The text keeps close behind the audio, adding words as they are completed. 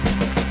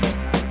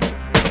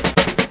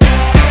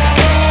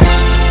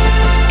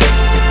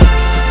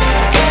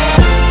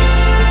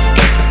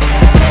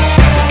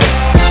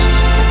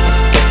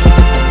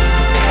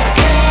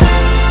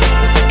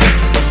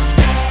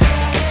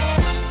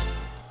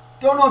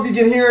know if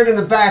you can hear it in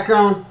the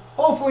background.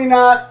 Hopefully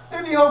not.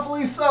 Maybe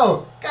hopefully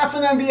so. Got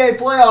some NBA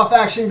playoff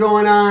action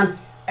going on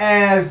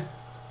as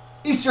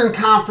Eastern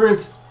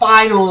Conference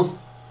Finals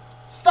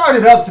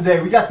started up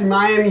today. We got the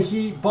Miami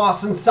Heat,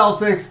 Boston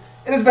Celtics.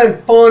 It has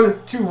been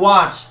fun to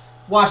watch.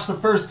 Watched the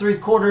first 3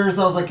 quarters.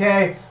 I was like,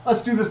 hey,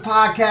 let's do this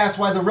podcast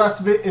while the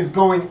rest of it is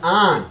going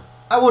on.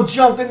 I will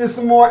jump into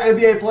some more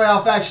NBA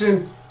playoff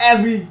action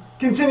as we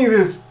continue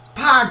this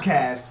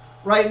podcast.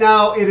 Right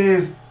now, it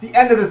is the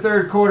end of the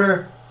third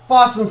quarter.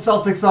 Boston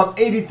Celtics up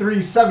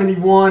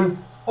 83-71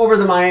 over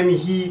the Miami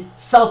Heat.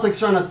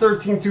 Celtics are on a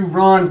 13-2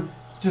 run,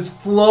 just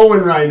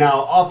flowing right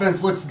now.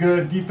 Offense looks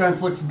good,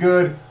 defense looks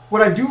good.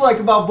 What I do like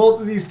about both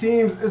of these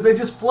teams is they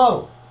just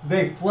flow.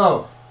 They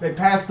flow. They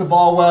pass the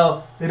ball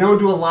well. They don't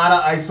do a lot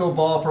of ISO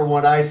ball from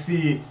what I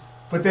see,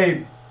 but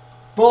they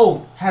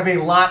both have a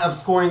lot of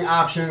scoring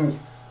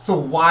options, so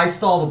why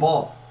stall the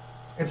ball?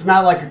 It's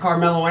not like a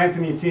Carmelo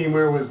Anthony team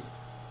where it was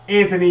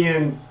Anthony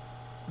and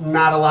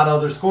not a lot of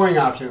other scoring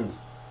options.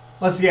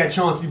 Unless he had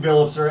Chauncey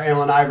Billups or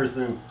Allen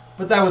Iverson,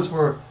 but that was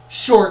for a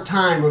short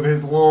time of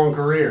his long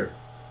career.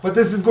 But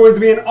this is going to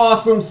be an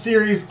awesome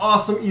series,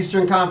 awesome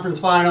Eastern Conference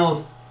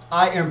Finals.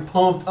 I am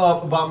pumped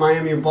up about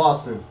Miami and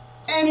Boston.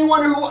 And you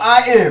wonder who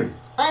I am.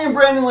 I am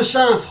Brandon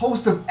LaChance,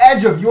 host of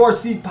Edge of Your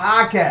Seat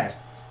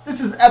podcast.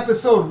 This is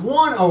episode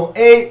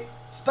 108.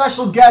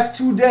 Special guest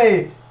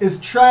today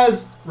is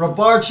Trez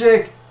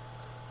Rabarchik,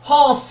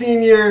 Hall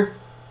senior,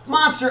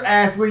 monster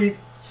athlete,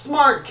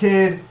 smart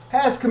kid,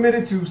 has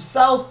committed to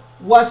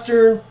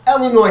Southwestern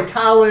Illinois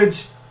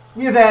College.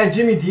 We have had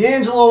Jimmy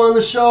D'Angelo on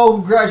the show,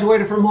 who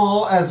graduated from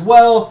Hall as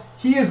well.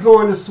 He is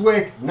going to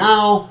SWIC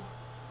now.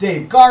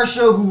 Dave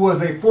Garsha, who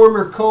was a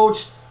former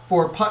coach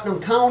for Putnam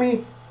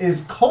County,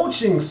 is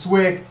coaching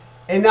SWIC,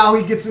 and now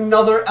he gets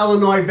another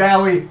Illinois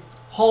Valley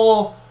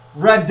Hall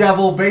Red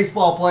Devil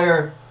baseball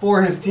player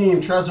for his team.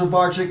 Trez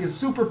Rabarchik is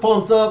super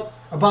pumped up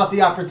about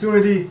the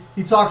opportunity.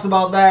 He talks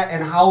about that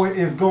and how it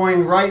is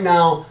going right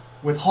now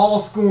with Hall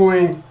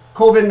schooling,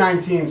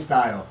 COVID-19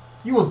 style.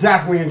 You will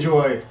definitely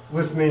enjoy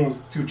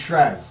listening to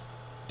Trez.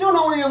 Don't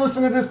know where you're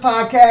listening to this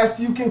podcast?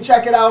 You can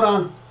check it out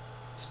on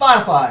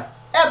Spotify,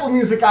 Apple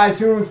Music,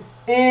 iTunes,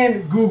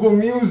 and Google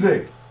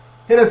Music.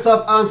 Hit us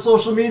up on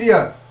social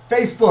media,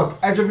 Facebook,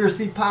 Edge of Your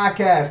Seat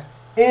Podcast,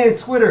 and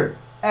Twitter,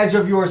 Edge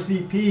of Your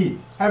Seat P.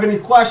 Have any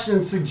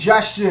questions,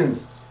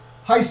 suggestions,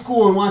 high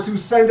school, and want to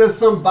send us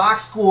some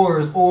box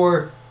scores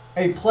or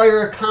a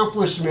player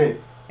accomplishment,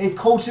 a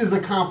coach's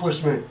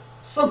accomplishment,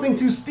 something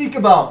to speak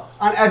about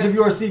on Edge of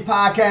Your Seat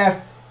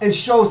Podcast and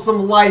show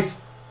some light,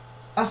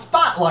 a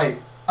spotlight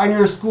on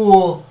your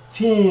school,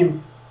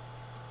 team,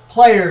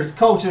 players,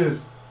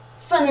 coaches,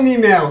 send an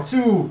email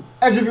to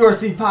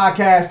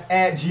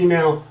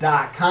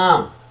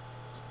edgeofyourseatpodcast@gmail.com.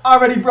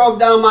 Already broke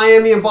down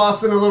Miami and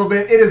Boston a little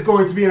bit. It is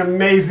going to be an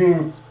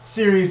amazing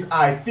series,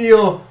 I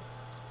feel.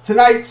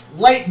 Tonight's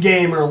late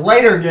game or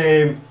later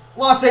game,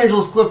 Los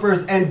Angeles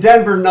Clippers and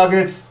Denver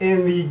Nuggets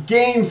in the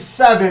Game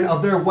 7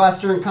 of their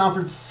Western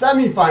Conference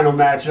semifinal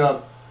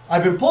matchup.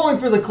 I've been pulling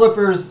for the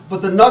Clippers,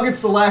 but the Nuggets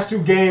the last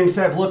 2 games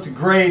have looked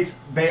great.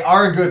 They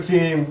are a good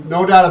team,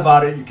 no doubt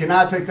about it. You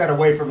cannot take that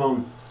away from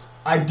them.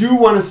 I do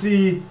want to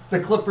see the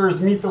Clippers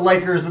meet the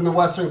Lakers in the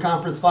Western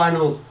Conference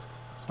Finals,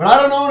 but I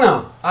don't know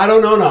now.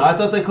 I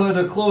thought they could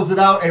have closed it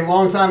out a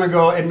long time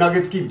ago, and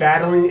Nuggets keep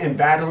battling and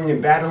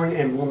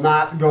will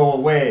not go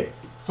away.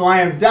 So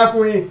I am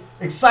definitely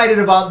excited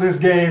about this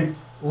game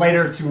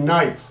later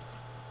tonight.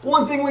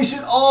 One thing we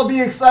should all be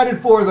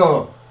excited for,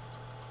 though,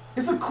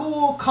 is a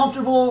cool,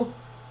 comfortable,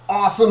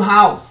 awesome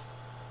house.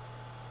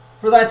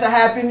 For that to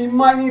happen, you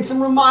might need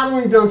some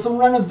remodeling done, some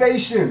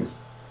renovations.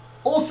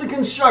 Olson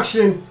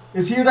Construction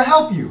is here to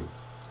help you.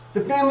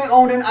 The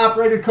family-owned and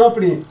operated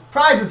company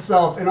prides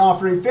itself in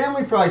offering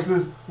family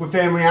prices with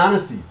family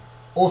honesty.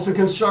 Olson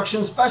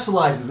Construction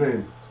specializes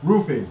in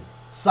roofing,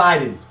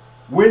 siding,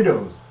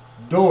 windows,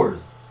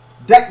 doors,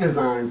 deck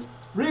designs,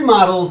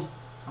 remodels,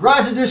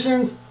 garage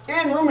additions,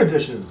 and room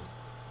additions.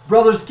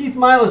 Brothers Keith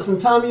Milas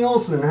and Tommy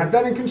Olson have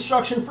been in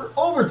construction for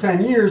over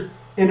 10 years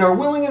and are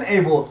willing and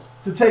able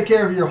to take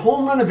care of your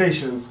home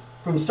renovations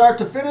from start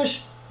to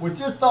finish with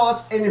your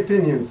thoughts and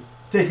opinions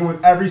taken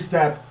with every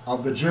step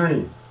of the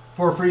journey.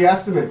 For a free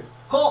estimate,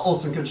 call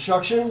Olson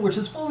Construction, which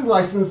is fully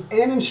licensed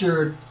and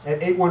insured, at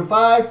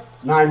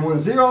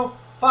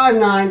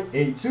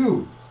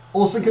 815-910-5982.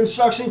 Olson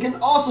Construction can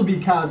also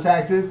be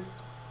contacted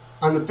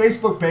on the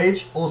Facebook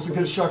page, Olson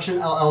Construction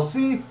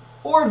LLC,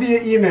 or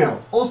via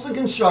email,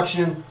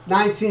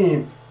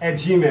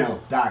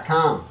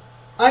 olsonconstruction19@gmail.com.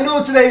 I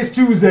know today is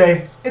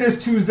Tuesday. It is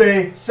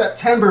Tuesday,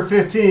 September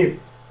 15th.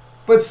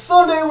 But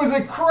Sunday was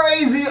a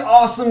crazy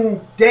awesome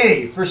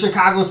day for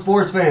Chicago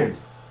sports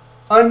fans.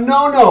 A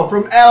no-no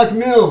from Alec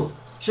Mills,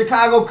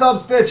 Chicago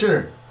Cubs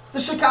pitcher.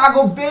 The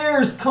Chicago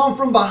Bears come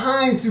from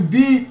behind to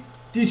beat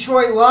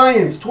Detroit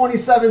Lions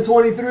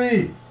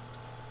 27-23.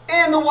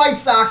 And the White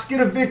Sox get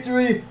a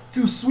victory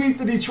to sweep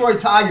the Detroit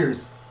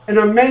Tigers. An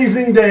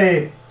amazing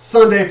day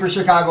Sunday for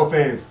Chicago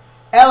fans.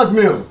 Alec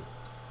Mills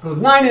goes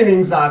 9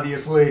 innings,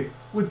 obviously,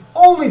 with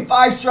only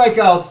 5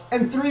 strikeouts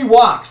and 3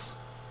 walks.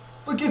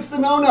 but gets the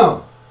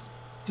no-no.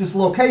 Just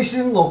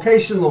location,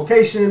 location,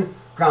 location,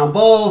 ground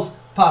balls,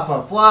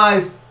 pop-up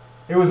flies.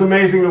 It was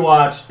amazing to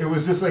watch. It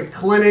was just a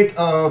clinic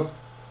of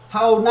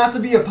how not to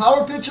be a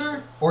power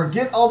pitcher or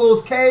get all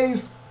those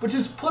Ks, but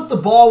just put the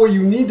ball where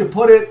you need to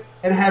put it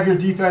and have your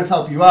defense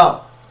help you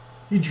out.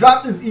 He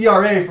dropped his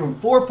ERA from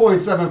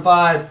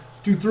 4.75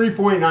 to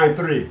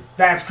 3.93.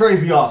 That's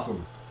crazy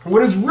awesome. And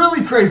what is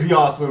really crazy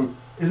awesome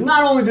is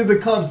not only did the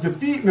Cubs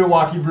defeat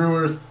Milwaukee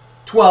Brewers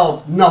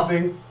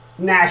 12-0,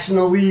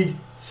 National League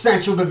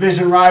Central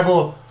Division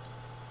rival,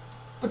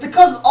 but the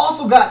Cubs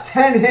also got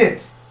 10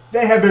 hits.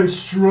 They have been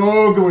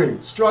struggling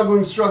at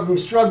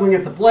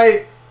the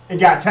plate and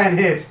got 10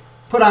 hits.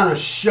 Put on a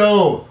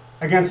show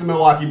against the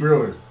Milwaukee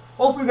Brewers.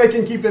 Hopefully they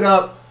can keep it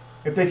up.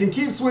 If they can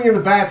keep swinging the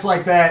bats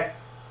like that,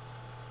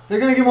 they're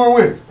going to get more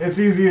wins. It's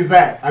easy as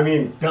that. I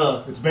mean,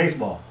 duh, it's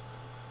baseball.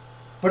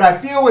 But I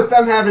feel with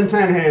them having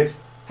 10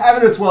 hits,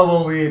 having a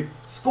 12-0 lead,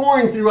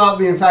 scoring throughout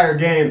the entire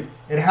game,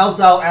 it helped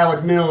out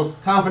Alec Mills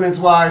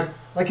confidence-wise.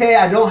 Like, hey,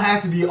 I don't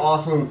have to be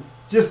awesome,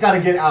 just got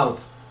to get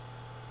outs.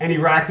 And he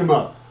racked them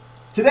up.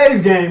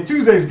 Today's game,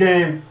 Tuesday's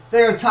game,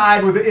 they are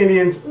tied with the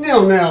Indians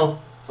 0-0.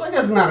 So I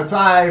guess it's not a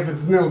tie if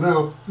it's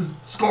 0-0,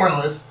 just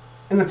scoreless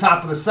in the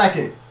top of the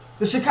second.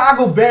 The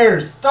Chicago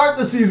Bears start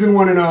the season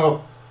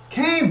 1-0,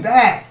 came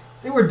back.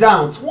 They were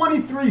down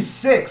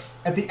 23-6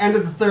 at the end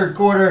of the third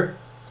quarter,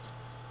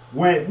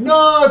 went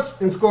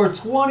nuts and scored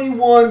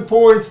 21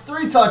 points,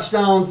 3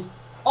 touchdowns,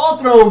 all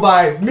thrown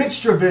by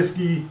Mitch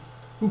Trubisky,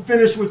 who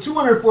finished with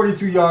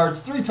 242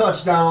 yards, 3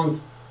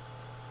 touchdowns,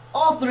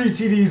 all 3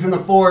 TDs in the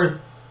fourth.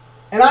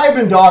 And I've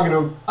been dogging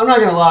him. I'm not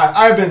going to lie.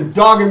 I've been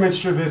dogging Mitch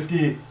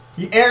Trubisky.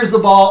 He airs the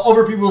ball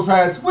over people's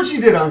heads, which he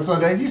did on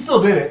Sunday. He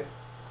still did it.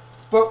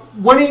 But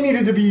when he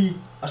needed to be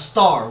a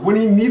star, when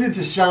he needed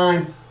to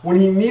shine, when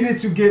he needed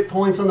to get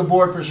points on the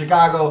board for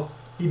Chicago,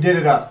 he did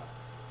it up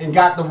and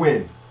got the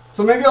win.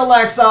 So maybe I'll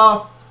lax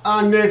off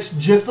on Mitch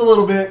just a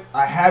little bit.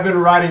 I have been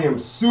riding him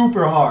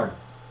super hard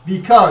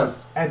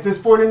because at this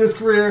point in his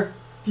career,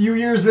 few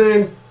years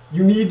in,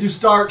 you need to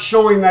start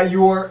showing that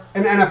you're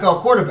an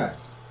NFL quarterback.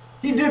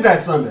 He did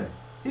that Sunday.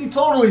 He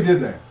totally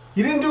did that.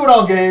 He didn't do it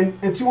all game,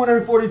 and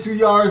 242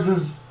 yards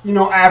is,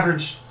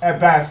 average at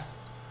best,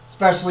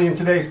 especially in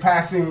today's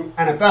passing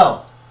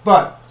NFL.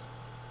 But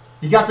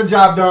he got the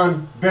job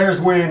done. Bears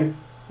win.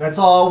 That's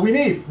all we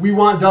need. We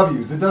want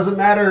W's. It doesn't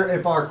matter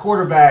if our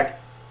quarterback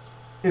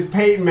is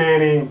Peyton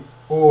Manning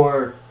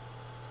or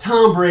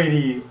Tom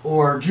Brady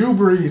or Drew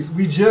Brees.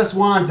 We just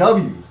want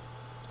W's.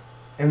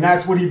 And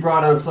that's what he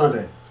brought on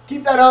Sunday.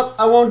 Keep that up.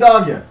 I won't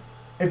dog you.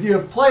 If you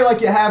play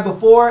like you have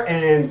before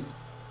and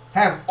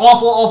have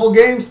awful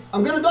games,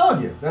 I'm going to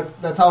dog you.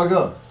 That's how it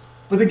goes.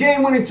 But the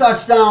game-winning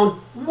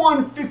touchdown,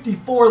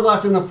 1:54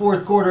 left in the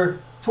fourth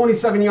quarter,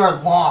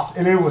 27-yard loft,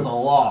 and it was a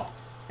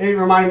loft. It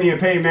reminded me of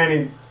Peyton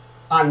Manning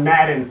on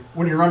Madden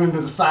when you're running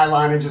to the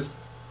sideline and just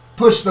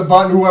push the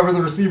button, whoever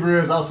the receiver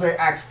is. I'll say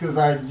X because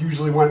I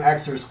usually went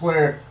X or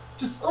square.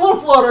 Just a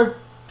little floater,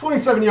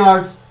 27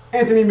 yards,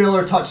 Anthony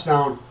Miller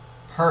touchdown.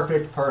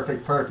 Perfect.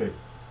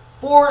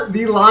 For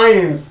the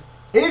Lions,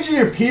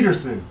 Adrian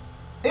Peterson.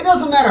 It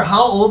doesn't matter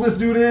how old this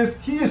dude is,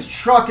 he is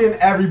trucking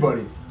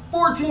everybody.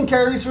 14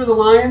 carries for the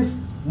Lions,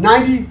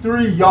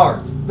 93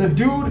 yards. The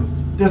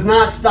dude does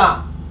not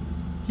stop.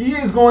 He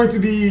is going to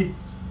be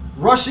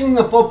rushing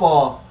the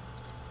football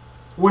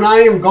when I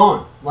am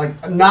gone.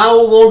 Like,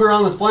 no longer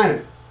on this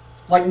planet.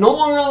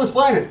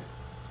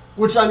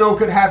 Which I know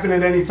could happen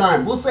at any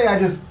time. We'll say I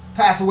just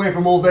pass away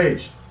from old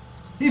age.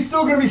 He's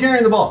still going to be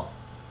carrying the ball.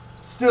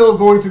 Still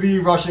going to be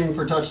rushing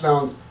for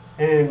touchdowns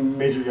and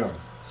major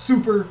yards.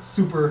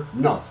 Super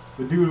nuts.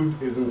 The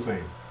dude is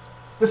insane.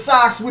 The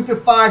Sox with the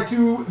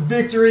 5-2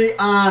 victory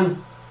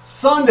on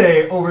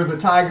Sunday over the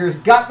Tigers.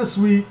 Got the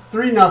sweep,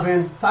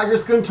 3-0.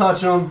 Tigers couldn't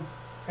touch them.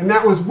 And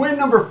that was win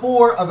number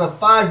 4 of a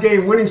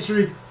 5-game winning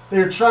streak.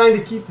 They're trying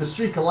to keep the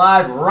streak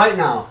alive right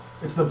now.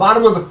 It's the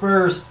bottom of the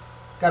first.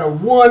 Got a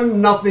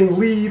 1-0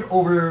 lead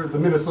over the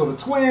Minnesota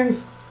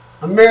Twins.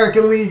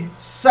 American League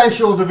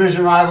Central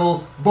Division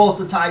rivals, both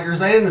the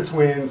Tigers and the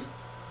Twins.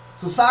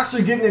 So Sox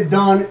are getting it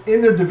done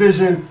in their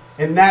division,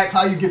 and that's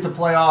how you get to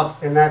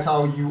playoffs, and that's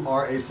how you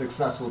are a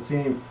successful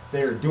team.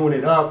 They are doing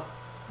it up.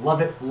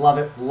 Love it.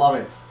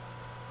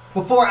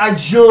 Before I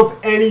jump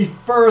any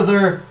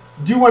further,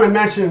 do want to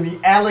mention the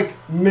Alec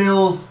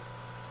Mills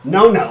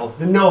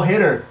the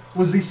no-hitter,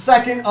 was the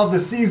second of the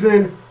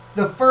season.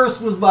 The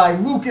first was by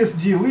Lucas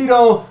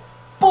Giolito.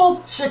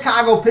 Both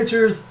Chicago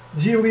pitchers.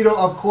 Giolito,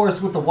 of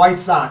course, with the White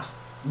Sox.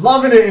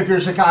 Loving it if you're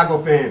a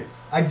Chicago fan.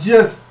 I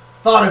just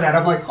thought of that.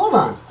 I'm like, hold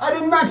on. I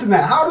didn't mention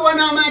that. How do I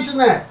not mention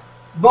that?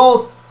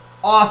 Both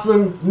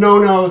awesome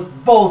no-nos.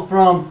 Both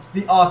from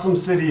the awesome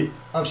city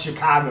of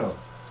Chicago.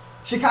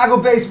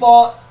 Chicago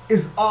baseball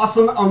is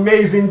awesome,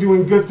 amazing,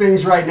 doing good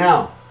things right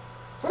now.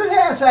 But it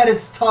has had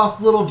its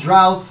tough little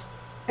droughts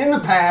in the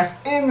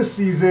past, in the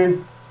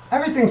season.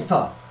 Everything's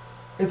tough.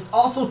 It's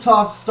also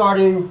tough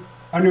starting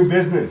a new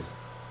business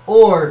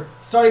or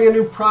starting a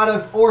new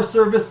product or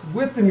service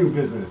with the new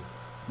business.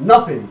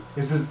 Nothing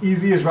is as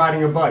easy as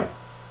riding a bike.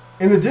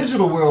 In the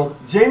digital world,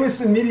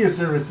 Jamison Media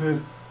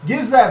Services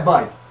gives that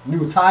bike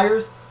new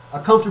tires, a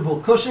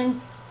comfortable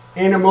cushion,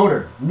 and a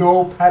motor.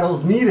 No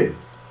pedals needed.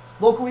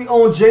 Locally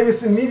owned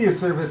Jamison Media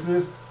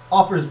Services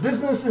offers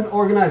business and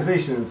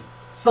organizations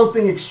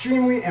something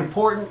extremely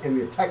important in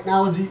the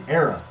technology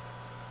era: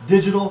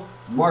 digital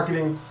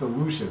marketing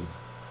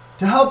solutions.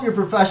 To help your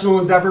professional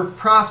endeavor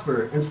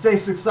prosper and stay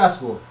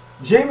successful,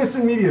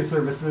 Jamison Media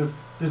Services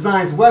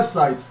designs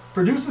websites,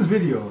 produces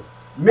video,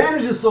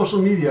 manages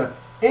social media,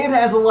 and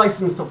has a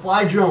license to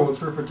fly drones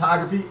for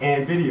photography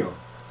and video.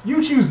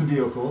 You choose the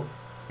vehicle: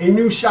 a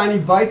new shiny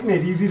bike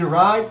made easy to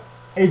ride,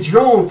 a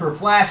drone for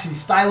flashy,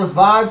 stylish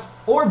vibes,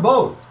 or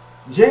both.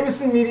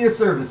 Jamison Media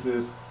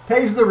Services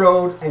paves the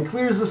road and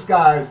clears the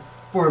skies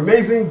for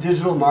amazing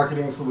digital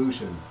marketing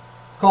solutions.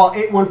 Call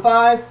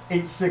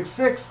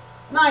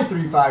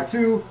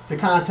 815-866-9352 to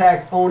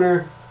contact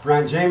owner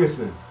Brent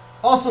Jamison.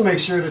 Also make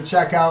sure to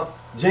check out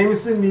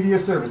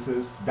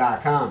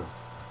JamisonMediaServices.com.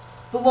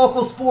 The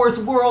local sports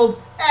world,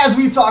 as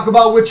we talk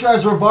about with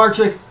Treasurer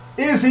Barczyk,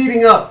 is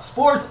heating up.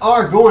 Sports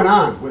are going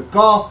on with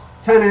golf,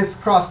 tennis,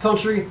 cross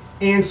country,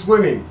 and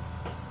swimming.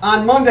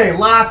 On Monday,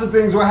 lots of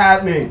things were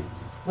happening.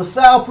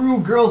 LaSalle Peru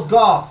girls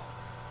golf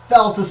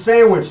fell to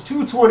Sandwich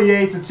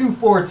 228 to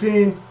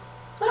 214.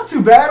 Not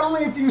too bad,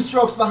 only a few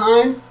strokes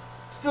behind.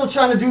 Still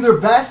trying to do their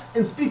best.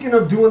 And speaking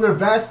of doing their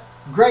best,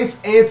 Grace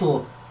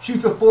Antle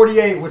shoots a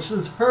 48, which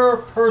is her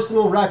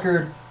personal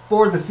record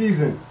for the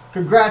season.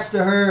 Congrats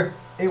to her.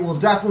 It will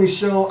definitely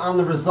show on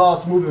the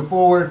results moving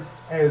forward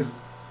as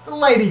the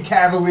Lady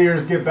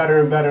Cavaliers get better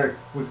and better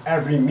with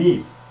every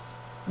meet.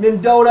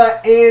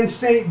 Mendota and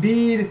St.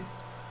 Bede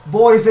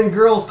boys and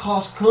girls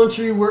cross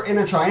country were in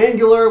a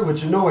triangular with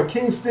Genoa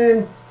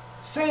Kingston.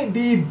 St.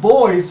 Bede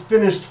boys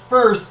finished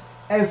first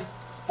as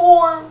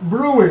 4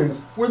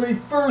 Bruins were the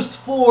first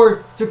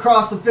 4 to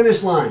cross the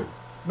finish line.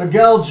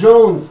 Miguel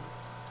Jones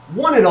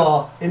won it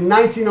all in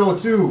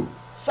 1902.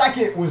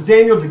 Second was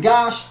Daniel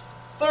DeGosh.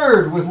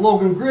 Third was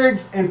Logan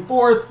Griggs. And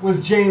fourth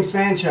was James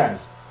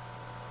Sanchez.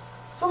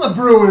 So the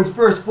Bruins'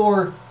 first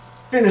 4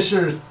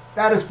 finishers,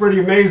 that is pretty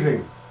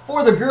amazing.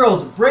 For the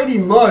girls, Brady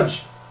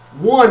Mudge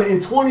won in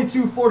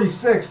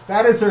 22:46.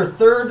 That is her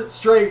 3rd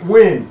straight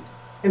win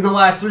in the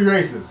last 3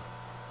 races.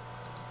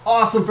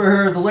 Awesome for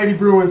her. The Lady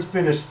Bruins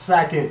finished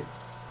second.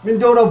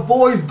 Mendota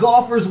boys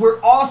golfers were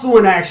also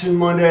in action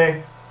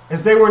Monday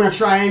as they were in a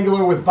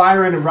triangular with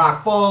Byron and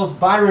Rock Falls.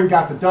 Byron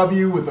got the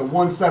W with a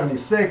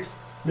 176.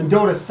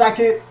 Mendota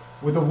second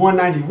with a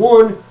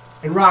 191.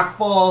 And Rock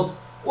Falls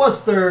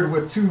was third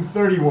with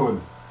 231.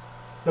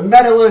 The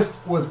medalist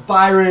was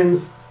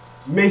Byron's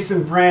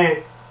Mason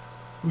Brandt,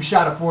 who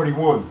shot a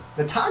 41.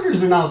 The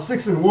Tigers are now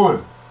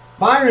 6-1.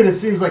 Byron, it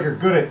seems like, are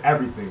good at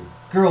everything.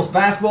 Girls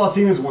basketball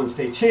team has won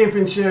state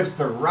championships.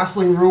 Their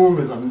wrestling room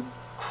is a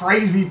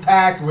crazy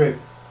packed with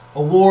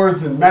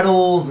awards and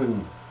medals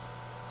and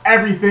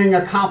everything,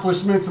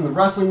 accomplishments in the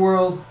wrestling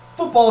world.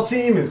 Football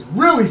team is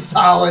really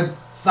solid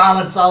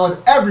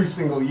every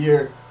single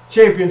year.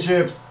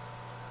 Championships,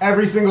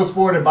 every single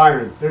sport at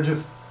Byron. They're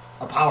just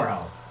a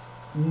powerhouse.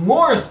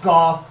 Morris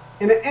Golf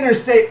in an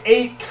Interstate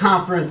 8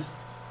 conference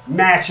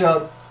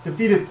matchup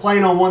defeated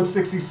Plano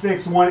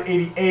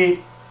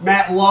 166-188.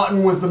 Matt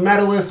Lawton was the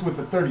medalist with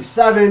the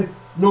 37.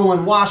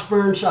 Nolan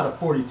Washburn shot a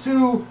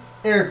 42.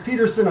 Eric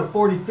Peterson a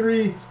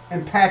 43.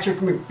 And Patrick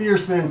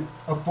McPherson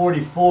a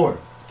 44.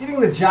 Getting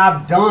the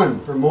job done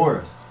for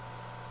Morris.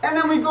 And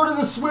then we go to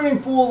the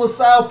swimming pool.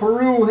 LaSalle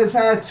Peru has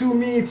had 2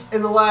 meets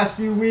in the last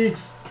few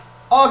weeks.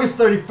 August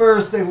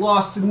 31st, they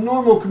lost to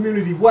Normal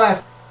Community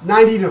West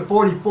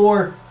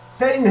 90-44.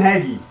 Peyton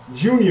Heggie,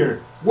 Jr.,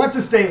 went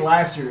to state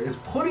last year, is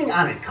putting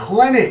on a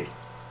clinic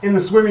in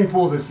the swimming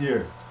pool this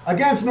year.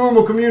 Against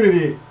Normal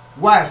Community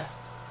West,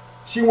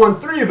 she won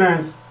 3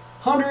 events,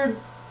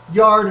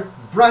 100-yard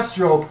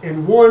breaststroke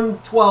in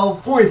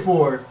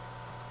 1:12.4,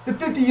 the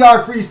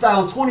 50-yard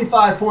freestyle in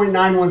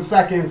 25.91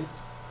 seconds,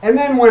 and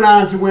then went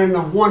on to win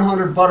the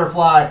 100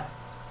 butterfly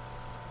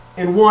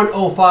in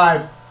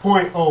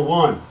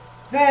 1:05.01.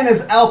 Then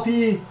as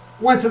LP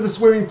went to the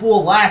swimming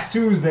pool last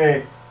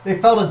Tuesday, they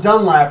fell to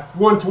Dunlap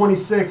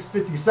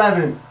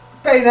 126.57.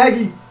 Peyton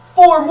Heggie,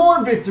 4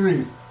 more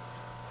victories.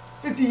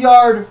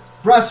 50-yard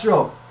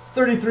breaststroke,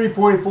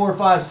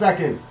 33.45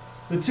 seconds.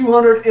 The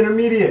 200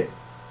 intermediate,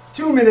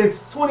 2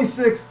 minutes,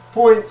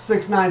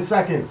 26.69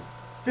 seconds.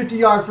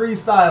 50-yard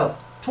freestyle,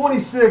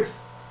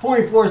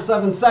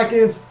 26.47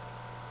 seconds.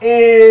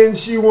 And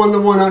she won the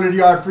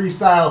 100-yard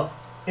freestyle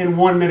in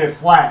 1 minute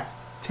flat.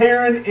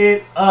 Tearing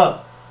it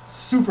up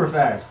super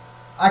fast.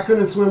 I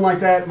couldn't swim like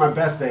that my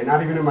best day,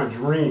 not even in my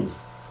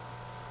dreams.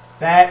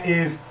 That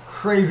is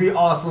crazy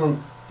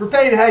awesome for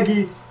Peyton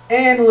Heggie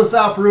and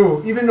LaSalle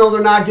Peru. Even though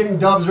they're not getting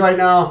dubs right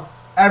now,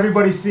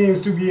 everybody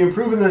seems to be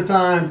improving their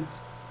time.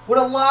 What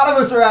a lot of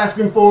us are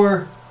asking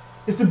for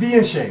is to be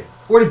in shape,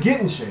 or to get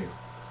in shape,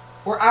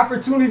 or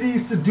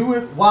opportunities to do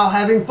it while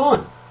having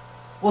fun.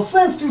 Well,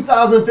 since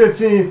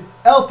 2015,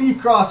 LP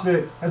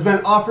CrossFit has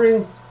been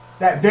offering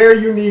that very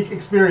unique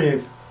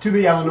experience to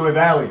the Illinois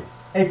Valley.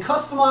 A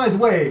customized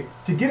way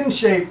to get in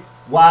shape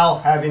while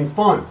having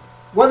fun.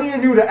 Whether you're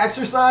new to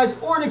exercise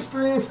or an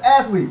experienced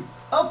athlete,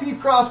 LP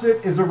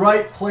CrossFit is the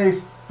right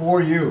place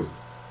for you.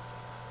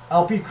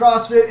 LP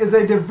CrossFit is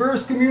a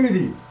diverse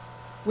community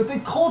with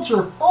a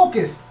culture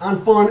focused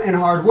on fun and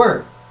hard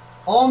work.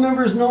 All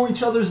members know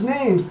each other's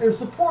names and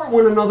support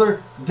one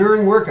another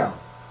during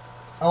workouts.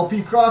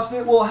 LP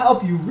CrossFit will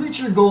help you reach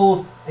your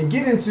goals and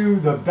get into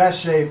the best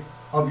shape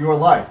of your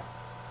life.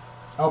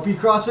 LP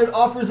CrossFit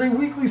offers a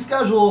weekly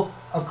schedule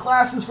of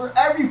classes for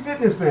every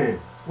fitness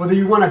fan, whether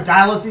you want to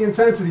dial up the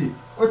intensity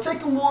or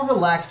take a more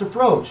relaxed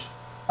approach.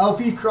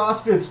 LP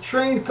CrossFit's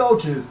trained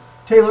coaches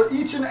tailor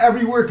each and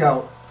every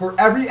workout for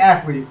every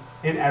athlete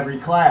in every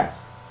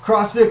class.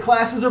 CrossFit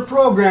classes are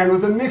programmed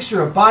with a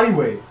mixture of body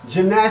weight,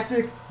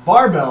 gymnastic,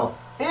 barbell,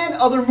 and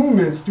other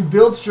movements to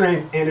build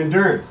strength and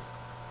endurance.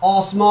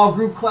 All small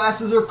group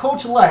classes are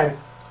coach-led,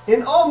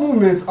 and all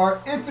movements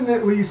are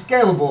infinitely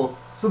scalable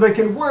so they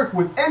can work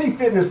with any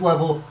fitness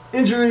level,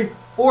 injury,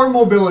 or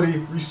mobility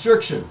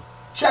restriction.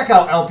 Check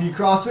out LP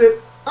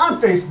CrossFit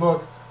on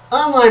Facebook,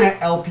 online at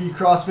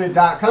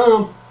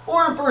lpcrossfit.com,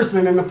 or in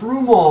person in the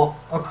Peru Mall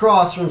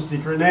across from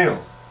Secret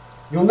Nails.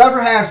 You'll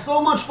never have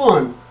so much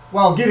fun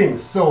while getting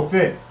so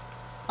fit.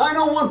 I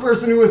know one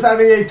person who is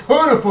having a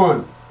ton of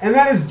fun, and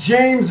that is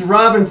James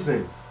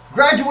Robinson.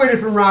 Graduated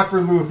from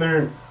Rockford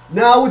Lutheran,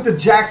 now with the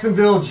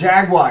Jacksonville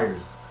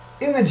Jaguars.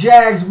 In the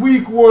Jags'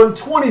 Week 1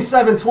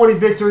 27-20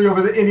 victory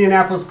over the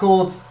Indianapolis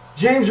Colts,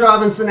 James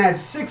Robinson had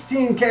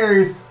 16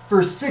 carries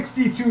for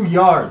 62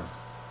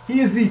 yards. He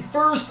is the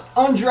first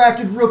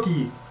undrafted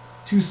rookie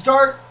to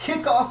start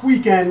kickoff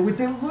weekend with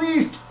at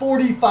least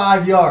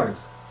 45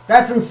 yards.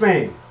 That's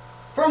insane.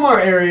 From our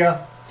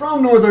area,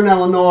 from Northern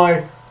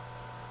Illinois,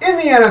 in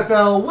the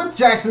NFL with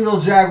Jacksonville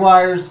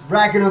Jaguars,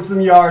 racking up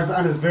some yards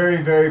on his very,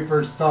 very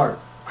first start.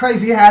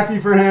 Crazy happy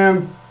for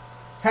him.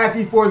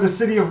 Happy for the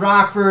city of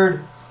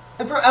Rockford.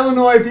 And for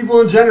Illinois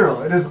people in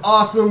general. It is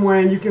awesome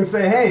when you can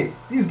say, hey,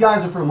 these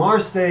guys are from our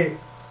state,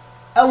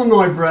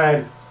 Illinois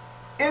bred,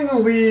 in the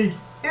league,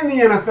 in the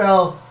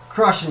NFL,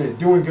 crushing it,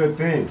 doing good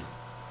things.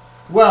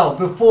 Well,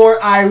 before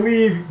I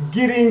leave,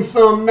 getting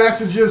some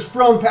messages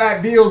from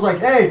Pat Beals like,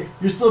 hey,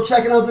 you're still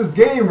checking out this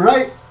game,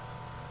 right?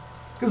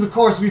 Because, of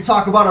course, we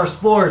talk about our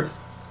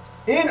sports.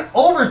 In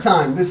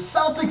overtime, the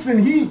Celtics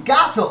and Heat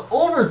got to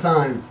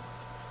overtime.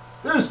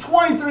 There's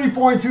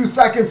 23.2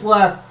 seconds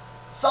left.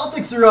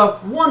 Celtics are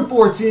up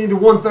 114 to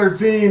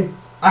 113.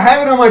 I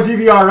have it on my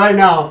DVR right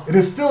now. It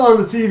is still on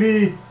the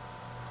TV.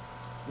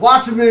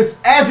 Watching this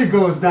as it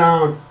goes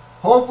down.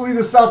 Hopefully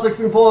the Celtics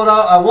can pull it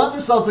out. I want the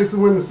Celtics to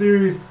win the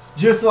series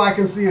just so I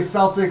can see a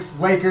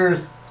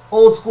Celtics-Lakers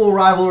old school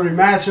rivalry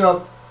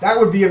matchup. That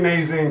would be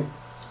amazing,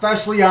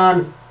 especially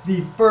on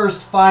the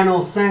first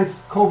final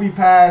since Kobe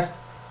passed.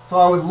 So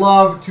I would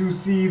love to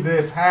see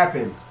this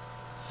happen.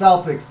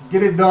 Celtics,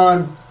 get it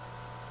done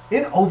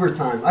in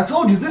overtime. I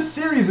told you, this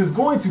series is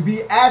going to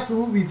be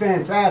absolutely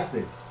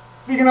fantastic.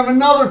 Speaking of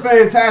another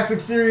fantastic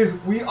series,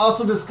 we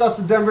also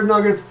discussed the Denver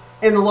Nuggets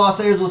and the Los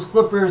Angeles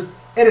Clippers.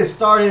 It has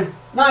started,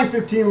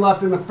 9:15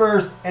 left in the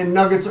first, and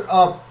Nuggets are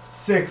up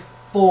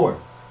 6-4.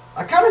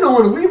 I kind of don't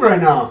want to leave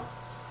right now.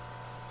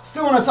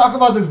 Still want to talk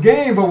about this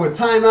game, but with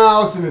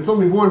timeouts and it's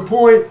only 1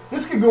 point,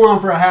 this could go on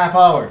for a half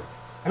hour.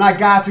 And I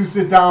got to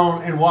sit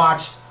down and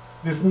watch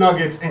this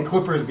Nuggets and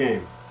Clippers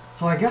game.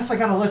 So I guess I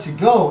got to let you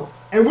go.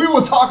 And we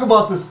will talk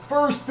about this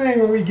first thing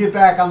when we get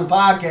back on the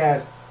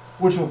podcast,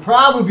 which will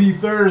probably be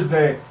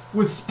Thursday,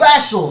 with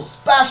special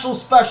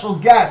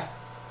guest.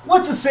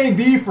 What's a St.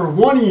 B for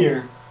 1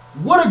 year,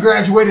 would have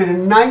graduated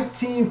in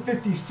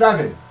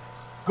 1957,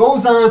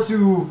 goes on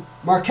to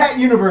Marquette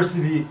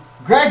University,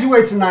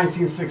 graduates in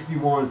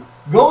 1961,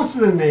 goes to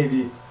the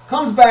Navy,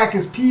 comes back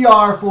as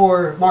PR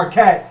for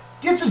Marquette,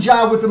 gets a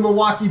job with the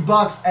Milwaukee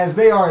Bucks as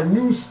they are a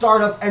new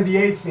startup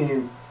NBA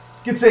team,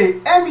 gets a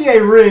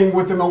NBA ring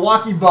with the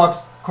Milwaukee Bucks,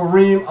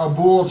 Kareem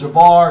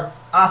Abdul-Jabbar,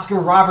 Oscar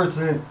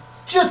Robertson,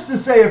 just to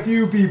say a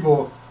few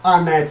people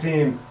on that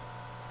team.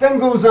 Then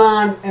goes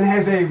on and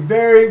has a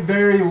very,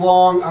 very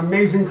long,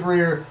 amazing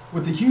career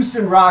with the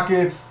Houston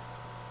Rockets.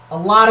 A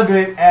lot of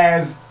it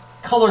as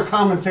color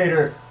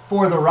commentator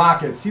for the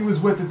Rockets. He was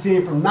with the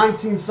team from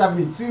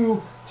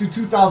 1972 to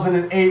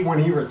 2008 when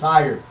he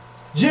retired.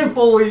 Jim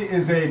Foley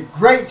is a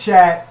great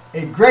chat,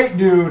 a great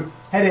dude,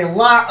 had a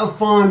lot of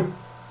fun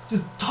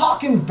just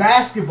talking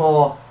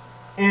basketball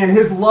and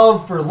his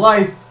love for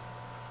life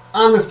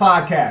on this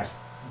podcast.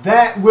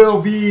 That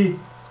will be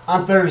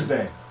on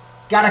Thursday.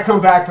 Gotta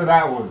come back for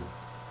that one.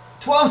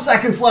 12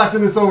 seconds left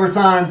in this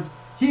overtime.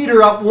 Heat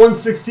are up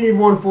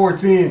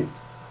 116-114.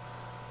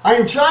 I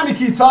am trying to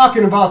keep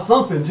talking about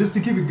something just to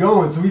keep it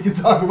going so we can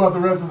talk about the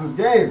rest of this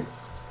game.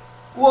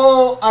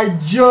 Well, I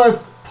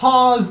just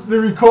paused the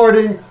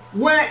recording,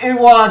 went and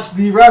watched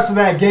the rest of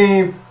that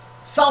game.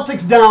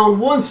 Celtics down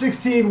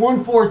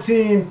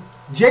 116-114.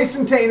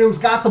 Jason Tatum's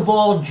got the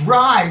ball,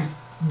 drives,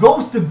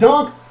 goes to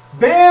dunk.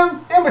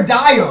 Bam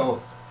Adebayo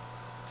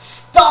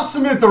stuffs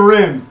him at the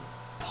rim.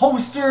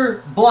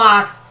 Poster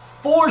block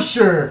for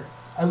sure.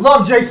 I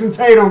love Jason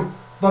Tatum,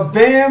 but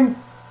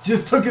Bam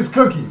just took his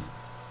cookies.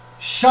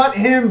 Shut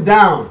him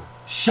down.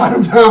 Shut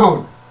him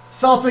down.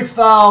 Celtics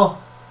foul.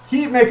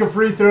 Heat make a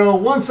free throw.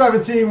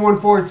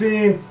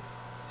 117-114.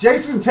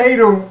 Jason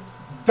Tatum,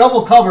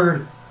 double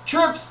covered,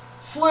 trips,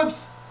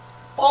 slips,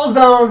 falls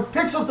down,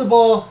 picks up the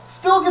ball,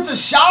 still gets a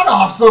shot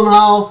off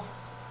somehow.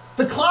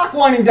 The clock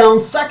winding down,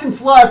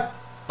 seconds left,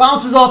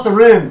 bounces off the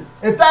rim.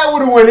 If that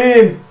would have went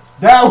in,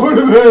 that would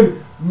have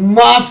been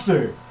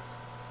monster.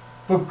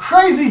 But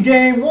crazy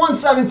game,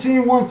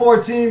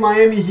 117-114.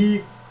 Miami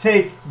Heat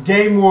take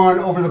game one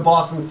over the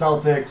Boston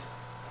Celtics.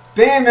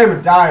 Bam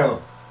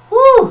Adebayo.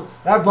 Woo!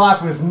 That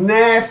block was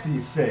nasty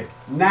sick.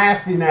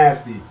 Nasty,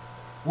 nasty.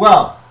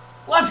 Well,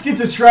 let's get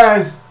to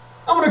Trez.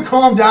 I'm going to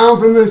calm down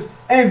from this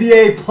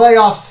NBA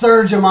playoff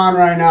surge I'm on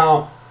right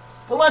now.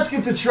 But let's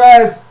get to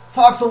Trez.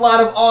 Talks a lot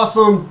of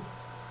awesome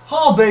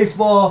Hall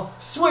baseball,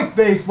 Swick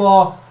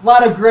baseball. A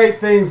lot of great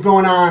things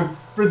going on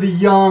for the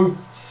young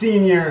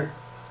senior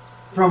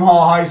from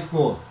Hall High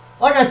School.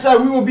 Like I said,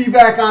 we will be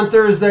back on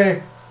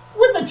Thursday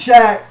with a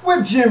chat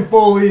with Jim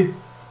Foley.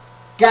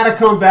 Gotta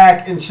come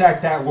back and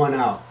check that one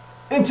out.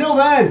 Until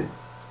then,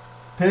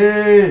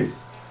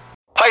 peace.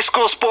 High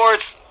school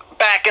sports,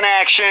 back in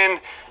action.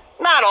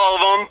 Not all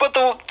of them,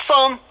 but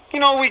some. You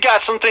know, we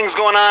got some things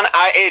going on.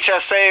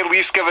 IHSA at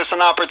least give us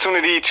an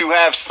opportunity to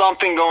have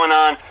something going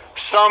on.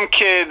 Some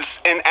kids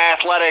in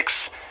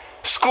athletics.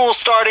 School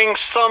starting.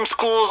 Some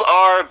schools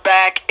are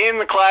back in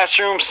the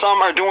classroom.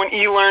 Some are doing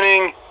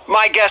e-learning.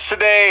 My guest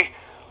today,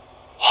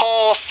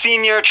 Hall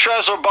senior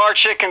Trez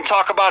Barczyk, can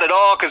talk about it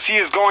all because he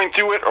is going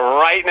through it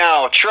right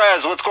now.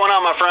 Trez, what's going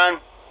on, my friend?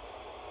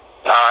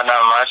 Not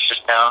much,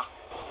 just now.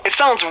 It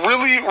sounds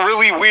really,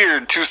 really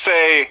weird to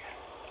say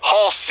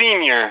Hall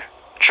senior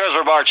Trez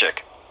Barczyk.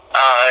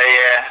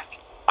 Yeah.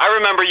 I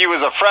remember you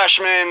as a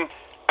freshman.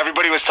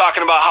 Everybody was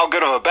talking about how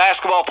good of a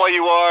basketball player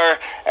you are,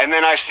 and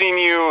then I've seen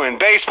you in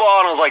baseball,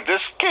 and I was like,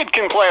 this kid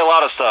can play a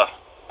lot of stuff.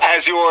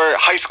 Has your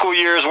high school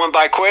years went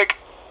by quick?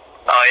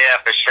 Oh,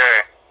 yeah, for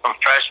sure. From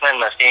freshman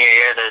to senior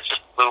year, that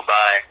just flew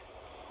by.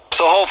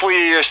 So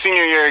hopefully your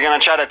senior year, you're going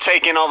to try to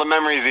take in all the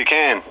memories you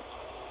can.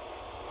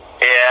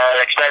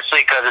 Yeah,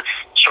 especially because it's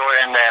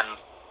shortened and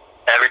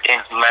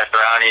everything's messed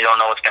around. You don't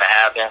know what's going to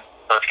happen.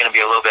 So it's going to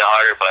be a little bit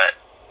harder, but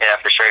yeah,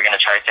 for sure going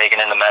to try taking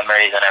in the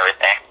memories and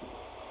everything.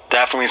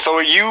 Definitely. So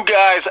are you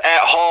guys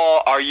at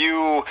Hall, are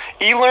you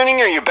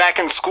e-learning or are you back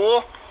in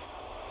school?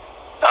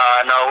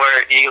 No,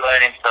 we're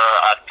e-learning till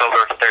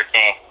October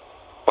 13th.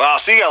 Wow,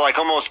 so you got like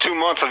almost 2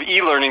 months of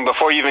e-learning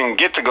before you even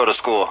get to go to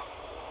school.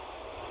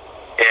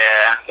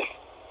 Yeah.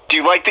 Do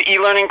you like the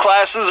e-learning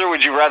classes or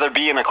would you rather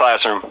be in a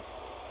classroom?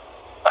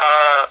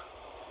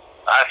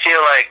 I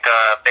feel like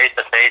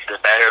face-to-face is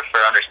better for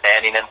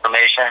understanding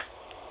information.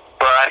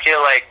 But I feel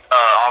like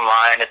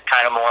online it's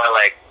kind of more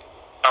like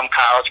some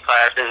college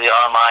classes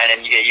online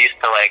and you get used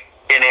to like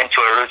getting into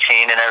a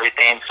routine and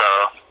everything. So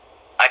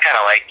I kind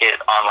of like it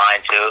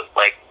online too.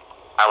 Like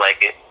I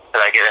like it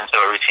because I get into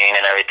a routine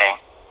and everything.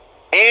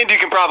 And you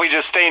can probably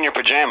just stay in your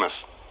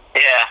pajamas.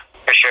 Yeah,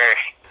 for sure.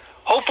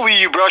 Hopefully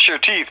you brush your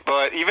teeth,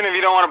 but even if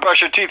you don't want to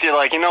brush your teeth, you're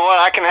like, you know what,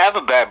 I can have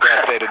a bad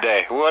breath day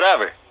today,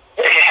 whatever.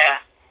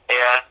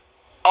 Yeah.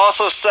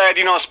 Also said,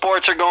 you know,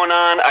 sports are going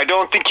on. I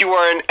don't think you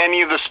are in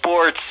any of the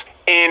sports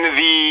in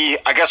the,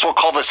 I guess we'll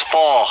call this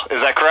fall.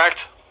 Is that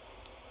correct?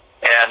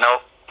 Yeah,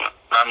 nope.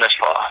 Not this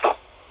fall.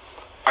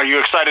 Are you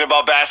excited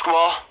about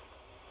basketball?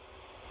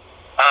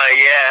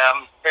 Yeah,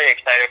 I'm pretty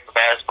excited for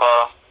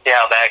basketball. See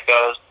how that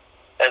goes.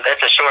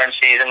 It's a shortened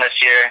season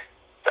this year.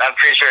 I'm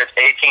pretty sure it's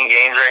 18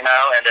 games right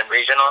now and then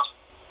regionals,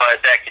 but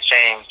that could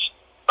change.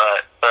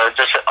 But it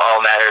just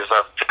all matters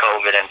up to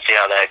COVID and see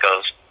how that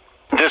goes.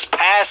 This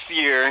past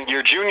year,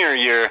 your junior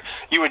year,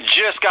 you had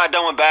just got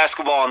done with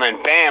basketball and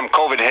then bam,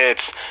 COVID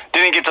hits.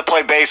 Didn't get to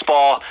play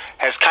baseball.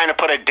 Has kind of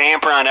put a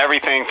damper on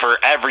everything for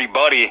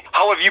everybody.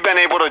 How have you been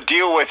able to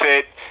deal with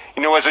it,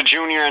 you know, as a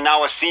junior and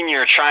now a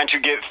senior trying to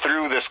get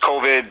through this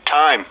COVID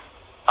time?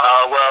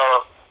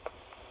 Well,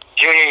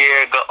 junior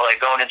year,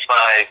 going into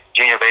my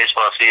junior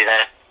baseball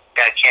season,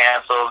 got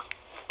canceled.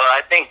 But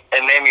I think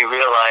it made me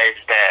realize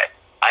that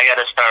I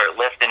got to start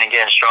lifting and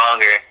getting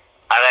stronger.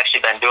 I've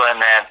actually been doing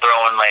that,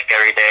 throwing like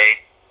every day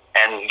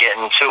and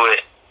getting to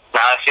it.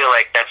 Now I feel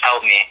like that's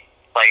helped me.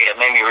 Like it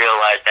made me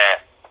realize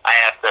that I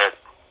have to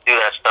do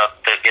that stuff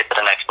to get to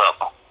the next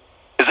level.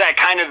 Is that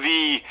kind of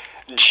the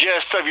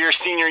gist of your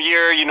senior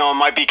year? You know,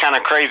 it might be kind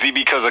of crazy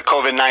because of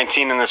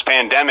COVID-19 and this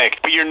pandemic,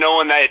 but you're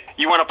knowing that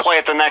you want to play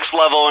at the next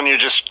level and you're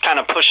just kind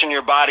of pushing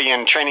your body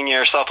and training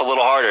yourself a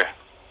little harder.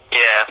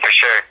 Yeah, for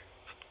sure.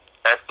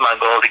 That's my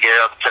goal, to get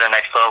up to the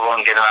next level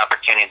and get an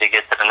opportunity to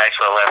get to the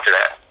next level after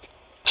that.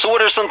 So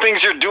what are some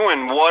things you're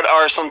doing? What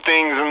are some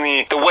things in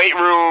the weight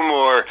room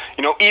or,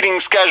 you know, eating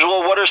schedule?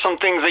 What are some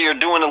things that you're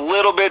doing a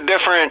little bit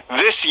different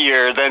this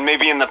year than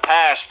maybe in the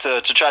past to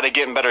try to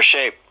get in better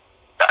shape?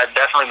 I've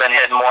definitely been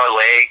hitting more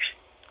legs,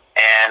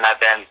 and I've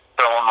been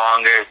throwing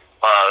longer,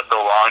 the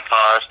long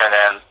toss, and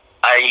then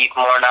I eat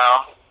more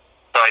now,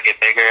 so I get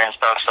bigger and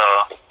stuff.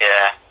 So,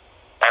 yeah,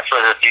 that's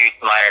what a few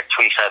minor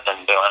tweaks I've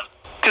been doing.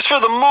 Because for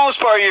the most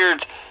part, you're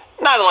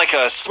not like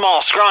a small,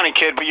 scrawny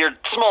kid, but you're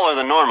smaller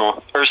than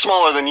normal, or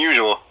smaller than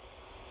usual.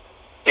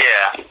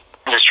 Yeah.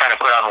 Just trying to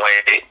put on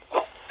weight,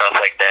 stuff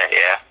like that,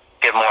 yeah.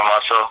 Get more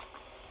muscle.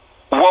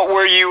 What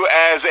were you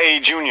as a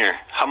junior?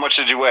 How much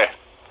did you weigh?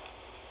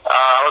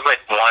 I was like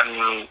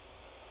 155,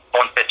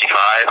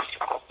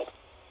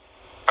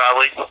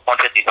 probably.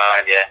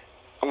 155, yeah.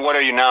 What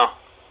are you now?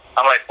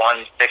 I'm like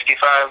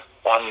 165,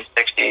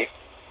 163,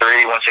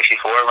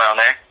 164, around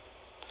there.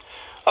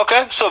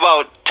 Okay, so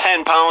about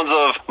 10 pounds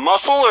of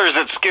muscle, or is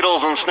it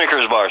Skittles and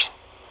Snickers bars?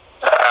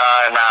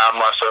 Nah,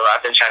 muscle.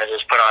 I've been trying to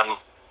just put on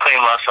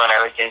clean muscle and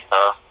everything,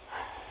 so.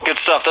 Good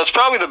stuff. That's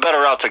probably the better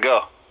route to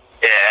go.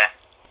 Yeah.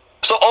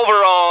 So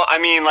overall, I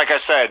mean, like I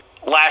said,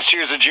 last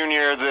year as a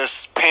junior,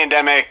 this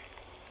pandemic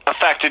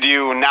affected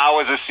you. Now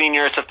as a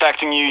senior, it's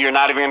affecting you. You're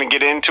not even going to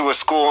get into a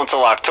school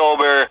until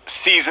October.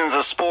 Seasons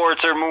of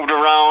sports are moved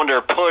around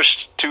or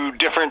pushed to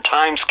different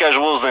time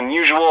schedules than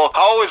usual.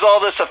 How is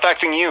all this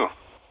affecting you?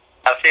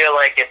 I feel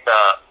like it's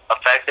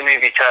affecting me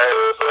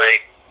because,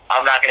 like,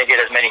 I'm not going to get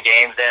as many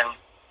games in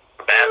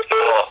for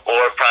basketball,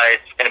 or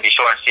probably it's going to be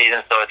short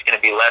season, so it's going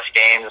to be less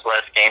games,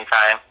 less game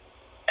time.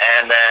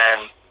 And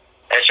then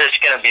it's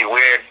just going to be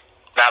weird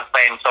not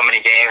playing so many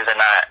games and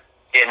not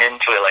getting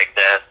into it like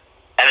that.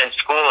 And in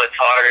school, it's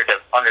harder to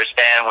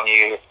understand when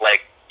you,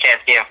 like, can't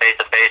see them face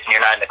to face and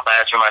you're not in the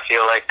classroom. I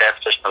feel like that's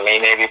just for me,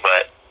 maybe,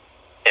 but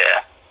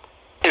yeah.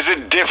 Is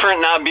it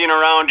different not being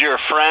around your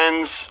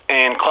friends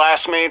and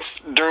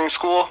classmates during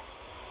school?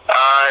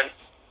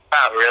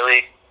 Not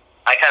really.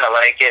 I kind of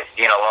like it,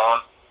 being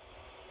alone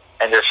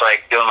and just,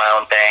 like, doing my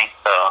own thing,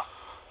 so.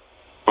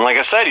 And like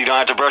I said, you don't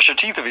have to brush your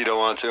teeth if you don't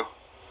want to.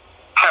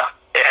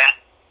 Yeah.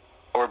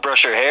 Or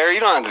brush your hair. You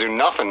don't have to do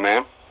nothing,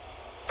 man.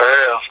 For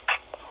real.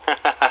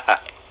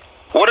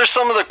 What are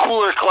some of the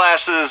cooler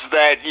classes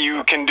that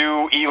you can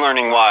do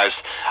e-learning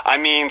wise? I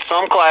mean,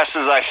 some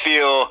classes I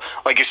feel,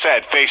 like you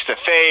said,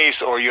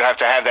 face-to-face, or you have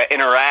to have that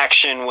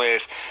interaction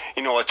with,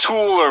 you know, a tool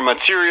or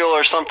material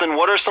or something.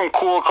 What are some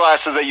cool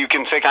classes that you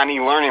can take on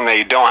e-learning that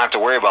you don't have to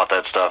worry about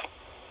that stuff?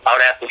 I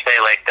would have to say,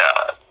 like,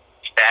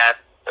 stats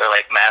or,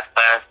 like, math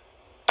class.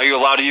 Are you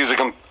allowed to use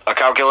a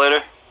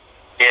calculator?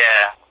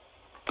 Yeah.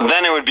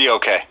 Then it would be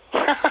okay.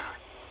 Yeah.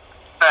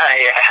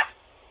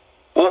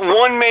 Well,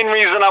 one main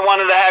reason I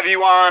wanted to have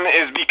you on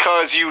is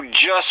because you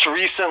just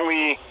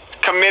recently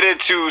committed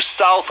to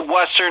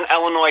Southwestern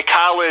Illinois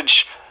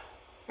College.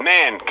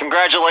 Man,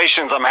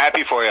 congratulations. I'm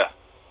happy for you.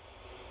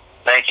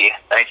 Thank you.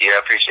 I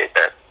appreciate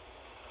that.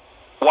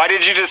 Why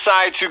did you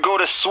decide to go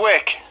to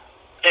SWIC?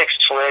 Picked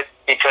SWIC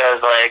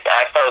because, like,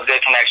 I felt a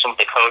good connection with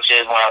the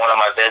coaches when I went on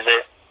my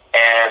visit,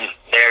 and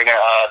they're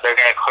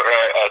gonna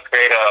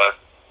create a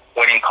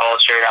winning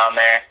culture down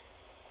there.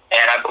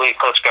 And I believe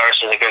Coach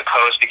Garcia is a good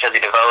coach because he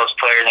develops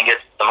players and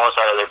gets the most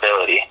out of their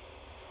ability.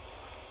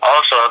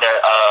 Also, they're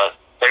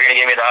going to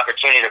give me the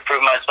opportunity to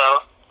prove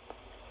myself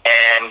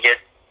and get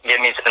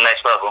me to the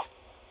next level.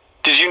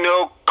 Did you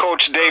know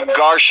Coach Dave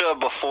Garcia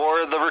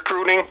before the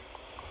recruiting?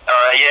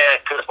 Yeah,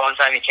 because one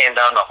time he came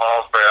down the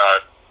hall for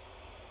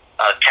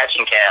a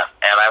catching camp,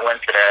 and I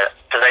went to that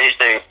because I used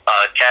to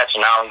catch,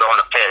 and now I'm going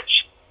to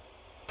pitch.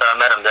 So I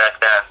met him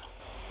back then.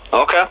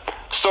 Okay.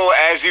 So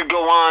as you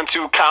go on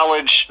to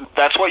college,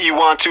 that's what you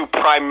want to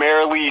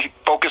primarily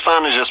focus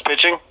on, is just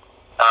pitching?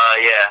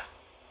 Yeah.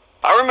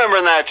 I remember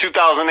in that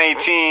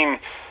 2018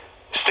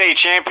 state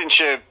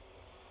championship,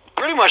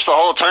 pretty much the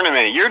whole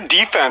tournament, your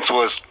defense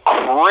was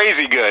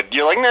crazy good.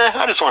 You're like, nah,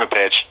 I just want to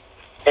pitch.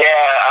 Yeah,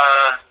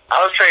 I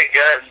was pretty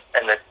good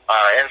in the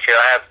infield.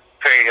 I have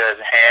pretty good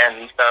hands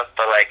and stuff,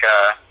 but, like,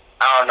 I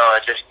don't know,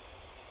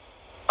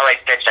 I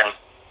like pitching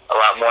a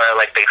lot more. I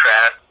like the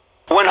craft.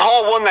 When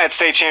Hall won that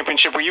state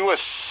championship, were you a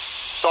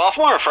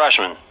sophomore or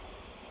freshman?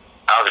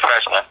 I was a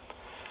freshman.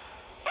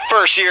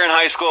 First year in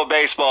high school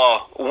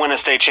baseball, win a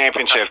state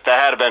championship. That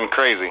had to have been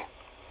crazy.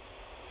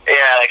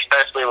 Yeah,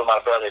 especially with my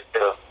brother, too.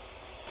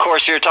 Of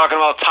course, you're talking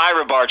about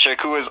Tyra Barczyk,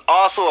 who is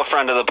also a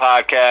friend of the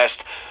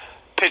podcast,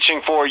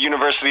 pitching for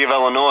University of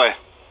Illinois.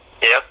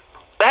 Yep.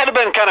 That had to have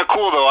been kind of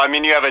cool, though. I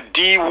mean, you have a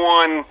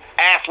D1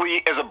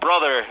 athlete as a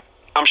brother.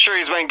 I'm sure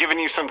he's been giving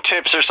you some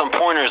tips or some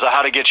pointers on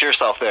how to get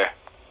yourself there.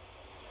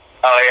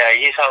 Oh, yeah,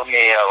 he's helped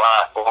me a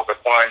lot over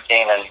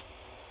quarantine and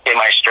get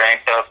my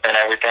strength up and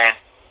everything,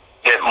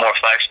 get more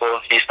flexible.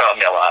 He's taught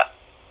me a lot.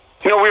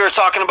 You know, we were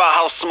talking about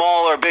how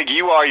small or big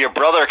you are. Your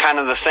brother kind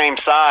of the same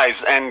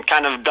size and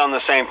kind of done the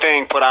same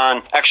thing, put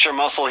on extra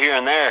muscle here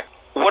and there.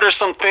 What are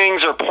some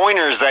things or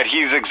pointers that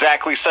he's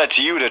exactly said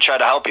to you to try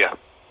to help you?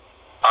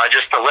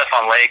 Just to lift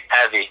on legs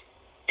heavy.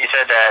 He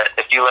said that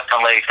if you lift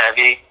on legs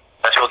heavy,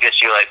 that's what gets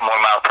you, like, more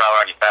mile per hour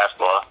on your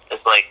fastball.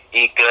 It's like,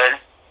 eat good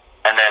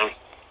and then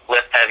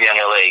lift heavy on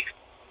your legs.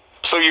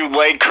 So you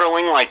leg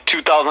curling like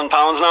 2,000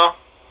 pounds now?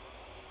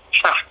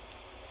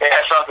 Yeah,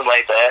 something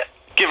like that.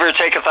 Give or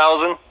take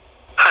 1,000?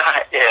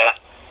 Yeah.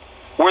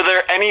 Were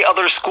there any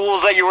other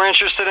schools that you were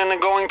interested in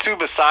going to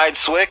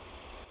besides SWIC?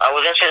 I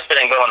was interested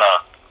in going to,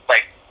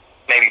 like,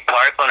 maybe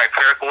Parkland or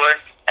Kirkwood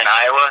in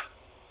Iowa,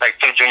 like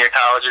 2 junior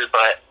colleges,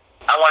 but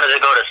I wanted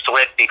to go to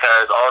SWIC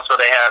because also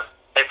they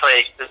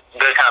play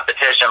good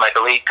competition, like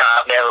they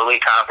have a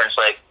league conference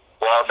like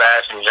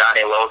Wabash and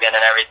Johnny Logan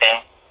and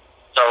everything.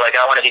 So, like,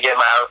 I wanted to get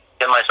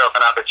give myself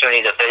an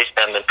opportunity to face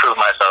them and prove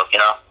myself, you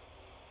know?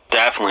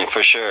 Definitely,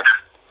 for sure.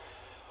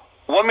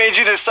 What made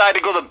you decide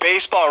to go the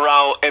baseball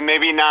route and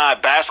maybe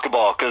not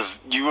basketball?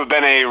 Because you have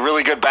been a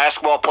really good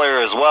basketball player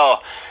as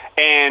well.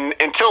 And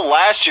until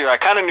last year, I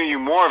kind of knew you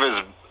more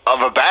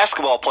of a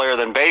basketball player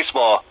than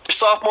baseball. Your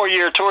sophomore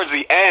year, towards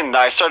the end,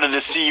 I started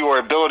to see your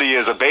ability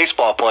as a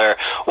baseball player.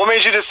 What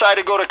made you decide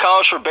to go to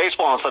college for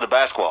baseball instead of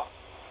basketball?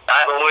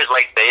 I've always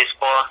liked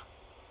baseball,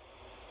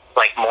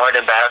 like, more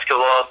than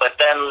basketball. But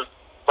then,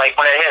 like,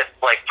 when it hit,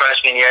 like,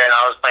 freshman year and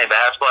I was playing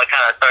basketball, I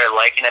kind of started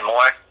liking it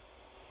more.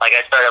 Like,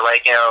 I started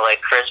liking it,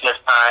 like, Christmas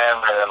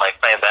time and then, like,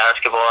 playing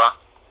basketball.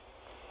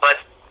 But,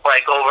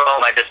 like, overall,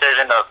 my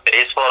decision of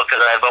baseball,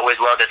 because I've always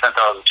loved it since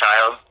I was a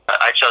child,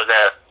 I chose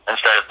that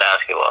instead of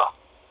basketball.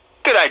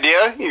 Good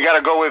idea. You got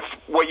to go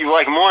with what you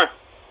like more.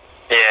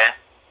 Yeah.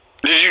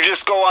 Did you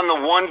just go on the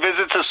one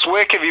visit to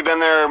Swick? Have you been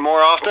there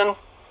more often?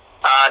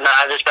 No,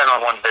 I've just been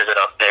on one visit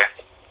up there.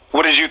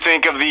 What did you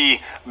think of the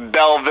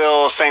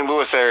Belleville, St.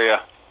 Louis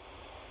area?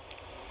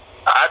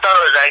 I thought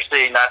it was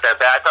actually not that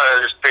bad. I thought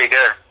it was pretty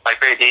good, like,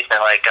 pretty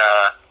decent. Like,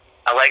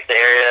 I liked the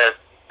area.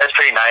 It's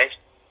pretty nice.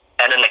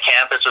 And then the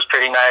campus was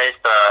pretty nice.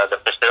 The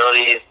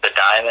facilities, the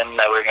diamond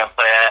that we were going to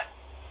play at.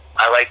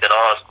 I liked it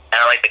all. And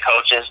I liked the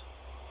coaches.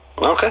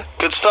 Okay,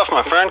 good stuff,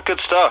 my friend. Good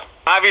stuff.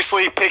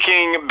 Obviously,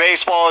 picking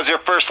baseball as your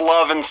first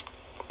love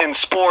in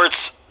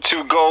sports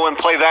to go and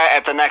play that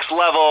at the next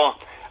level,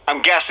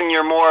 I'm guessing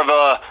you're more of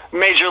a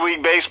Major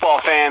League Baseball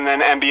fan than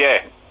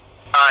NBA.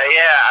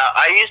 Yeah,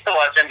 I used to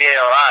watch NBA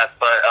a lot,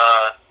 but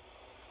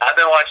I've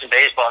been watching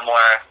baseball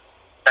more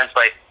since,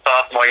 like,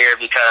 sophomore year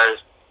because,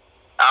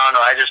 I don't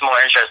know, it's just more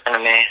interesting to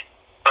me.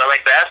 But,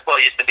 like, basketball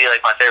used to be,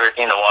 like, my favorite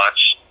team to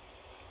watch.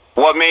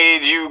 What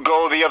made you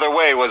go the other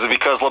way? Was it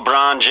because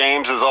LeBron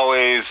James is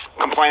always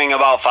complaining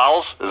about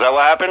fouls? Is that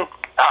what happened?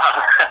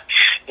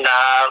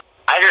 Nah,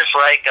 I just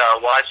like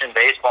watching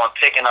baseball and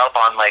picking up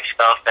on, like,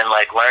 stuff and,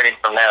 like, learning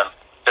from them.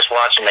 Just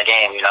watching the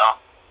game, you know?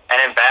 And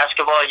in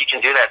basketball, you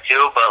can do that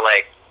too, but,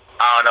 like,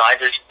 I don't know, I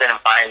just didn't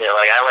find it.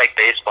 Like, I like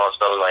baseball,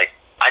 so, like,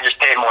 I just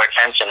paid more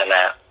attention to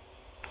that.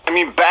 I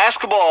mean,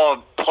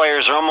 basketball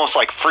players are almost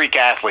like freak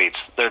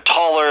athletes. They're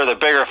taller, they're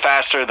bigger,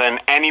 faster than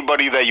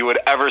anybody that you would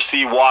ever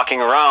see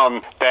walking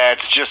around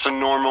that's just a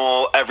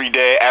normal,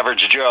 everyday,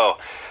 average Joe.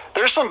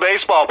 There's some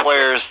baseball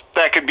players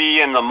that could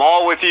be in the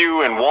mall with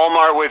you, in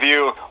Walmart with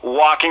you,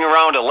 walking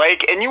around a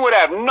lake, and you would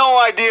have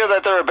no idea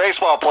that they're a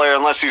baseball player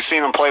unless you've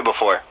seen them play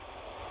before.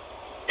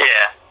 Yeah.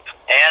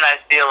 And I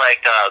feel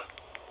like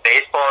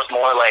baseball is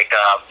more like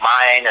a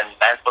mind and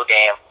mental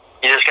game.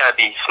 You just gotta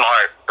be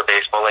smart for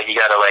baseball. Like, you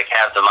gotta, like,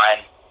 have the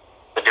mind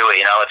to do it,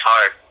 you know? It's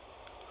hard.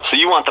 So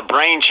you want the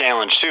brain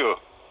challenge, too?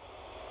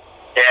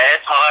 Yeah,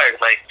 it's hard.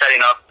 Like,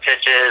 setting up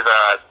pitches,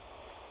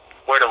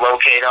 where to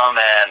locate them,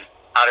 and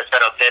how to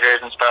set up hitters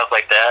and stuff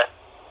like that.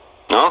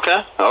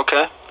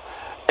 Okay.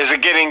 Is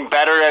it getting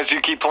better as you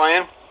keep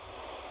playing?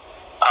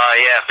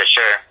 Yeah, for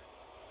sure.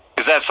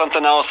 Is that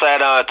something else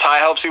that Ty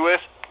helps you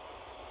with?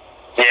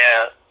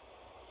 Yeah.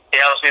 He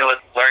helps me with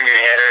learning your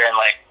hitter and,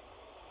 like,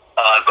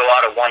 go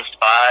out of one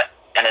spot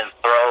and then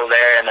throw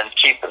there and then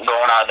keep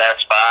going out of that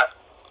spot.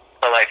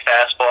 So, like,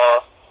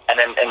 fastball, and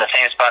then in the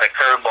same spot a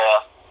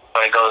curveball,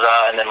 so it goes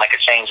out, and then, like,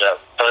 a changeup.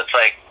 So it's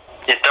like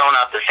you're throwing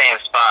out the same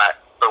spot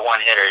for one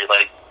hitter.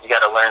 Like, you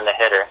got to learn the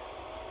hitter.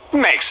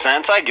 Makes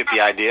sense. I get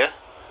the idea.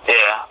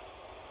 Yeah.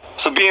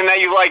 So being that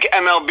you like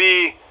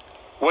MLB,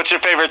 what's your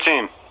favorite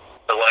team?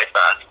 The White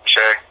Sox, for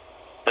sure.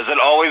 Has it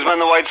always been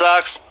the White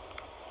Sox?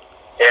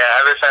 Yeah,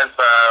 ever since,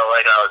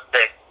 like, I was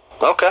 6.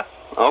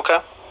 Okay.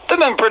 They've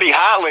been pretty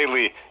hot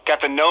lately.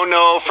 Got the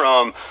no-no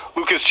from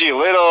Lucas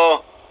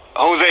Giolito.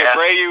 Jose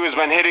Abreu has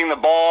been hitting the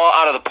ball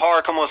out of the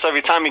park almost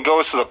every time he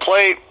goes to the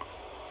plate.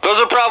 Those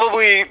are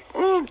probably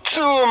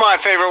two of my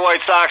favorite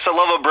White Sox. I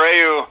love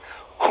Abreu.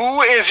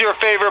 Who is your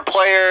favorite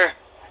player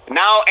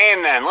now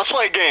and then? Let's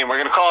play a game. We're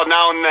going to call it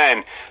Now and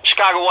Then.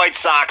 Chicago White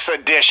Sox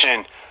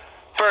edition.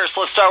 First,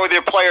 let's start with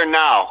your player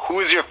now. Who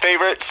is your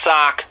favorite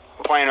Sox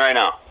playing right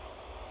now?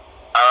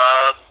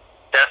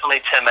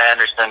 Definitely Tim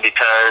Anderson,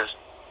 because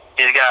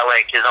he's got,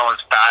 like, his own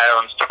style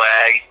and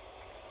swag,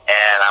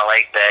 and I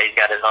like that. He's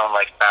got his own,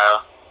 like,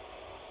 style.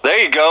 There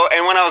you go.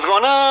 And when I was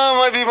going,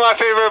 might be my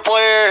favorite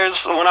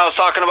players, when I was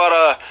talking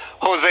about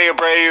Jose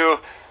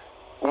Abreu,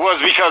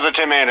 was because of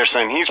Tim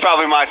Anderson. He's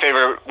probably my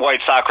favorite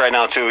White Sox right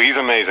now, too. He's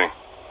amazing.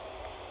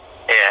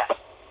 Yeah.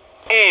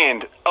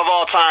 And, of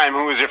all time,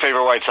 who is your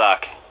favorite White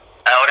Sox?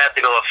 I would have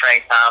to go with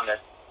Frank Thomas.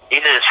 He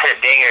just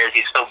hit dingers.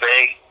 He's so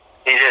big.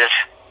 He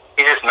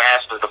just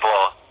masters the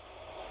ball.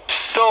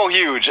 So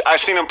huge. I've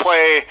seen him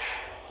play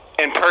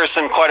in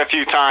person quite a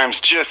few times.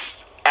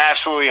 Just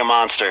absolutely a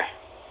monster.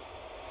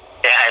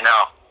 Yeah, I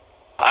know.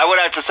 I would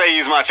have to say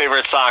he's my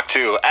favorite Sox,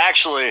 too.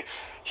 Actually,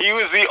 he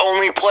was the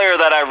only player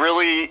that I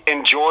really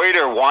enjoyed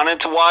or wanted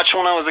to watch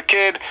when I was a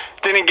kid.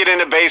 Didn't get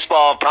into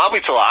baseball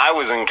probably till I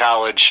was in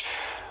college.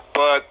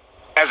 But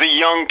as a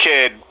young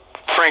kid,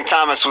 Frank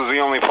Thomas was the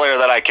only player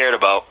that I cared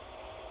about.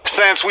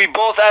 Since we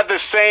both have the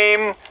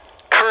same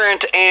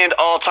current and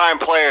all-time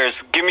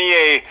players, give me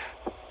a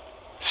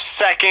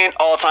second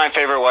all-time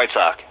favorite White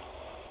Sox?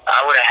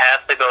 I would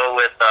have to go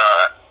with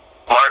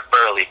Mark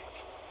Burley.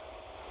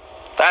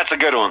 That's a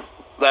good one.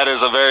 That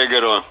is a very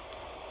good one.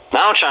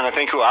 Now I'm trying to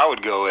think who I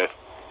would go with.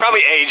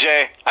 Probably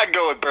AJ. I'd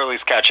go with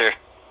Burley's catcher.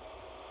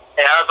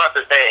 Yeah, I was about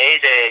to say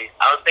AJ.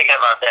 I was thinking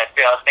about that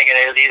too. I was thinking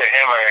it was either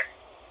him or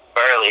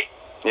Burley.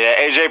 Yeah,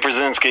 AJ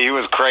Brzezinski, he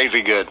was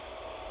crazy good.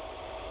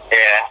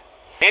 Yeah.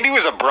 And he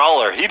was a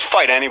brawler. He'd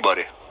fight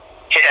anybody.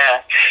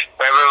 Yeah.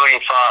 Remember when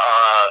he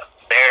fought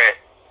Barrett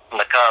from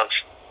the Cubs?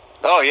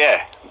 Oh,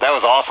 yeah. That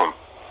was awesome.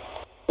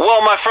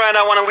 Well, my friend,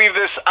 I want to leave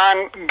this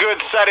on good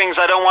settings.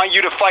 I don't want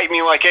you to fight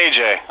me like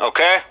AJ,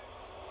 okay?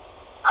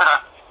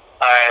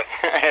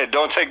 Alright.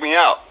 Don't take me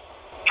out.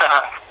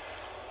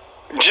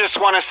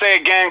 Just want to say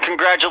again,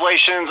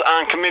 congratulations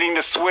on committing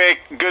to SWIC.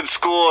 Good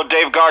school.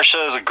 Dave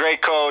Garcia is a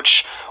great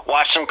coach.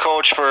 Watched him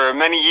coach for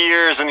many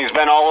years, and he's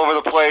been all over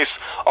the place,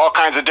 all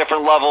kinds of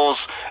different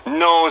levels,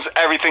 knows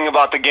everything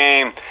about the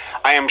game.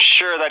 I am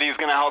sure that he's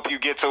going to help you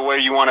get to where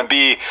you want to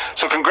be.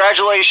 So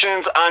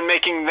congratulations on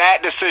making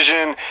that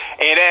decision.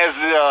 And as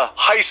the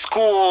high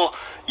school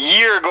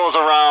year goes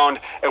around,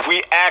 if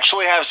we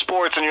actually have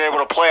sports and you're able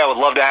to play, I would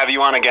love to have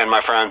you on again,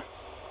 my friend.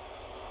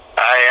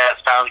 Yeah,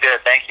 sounds good.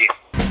 Thank you.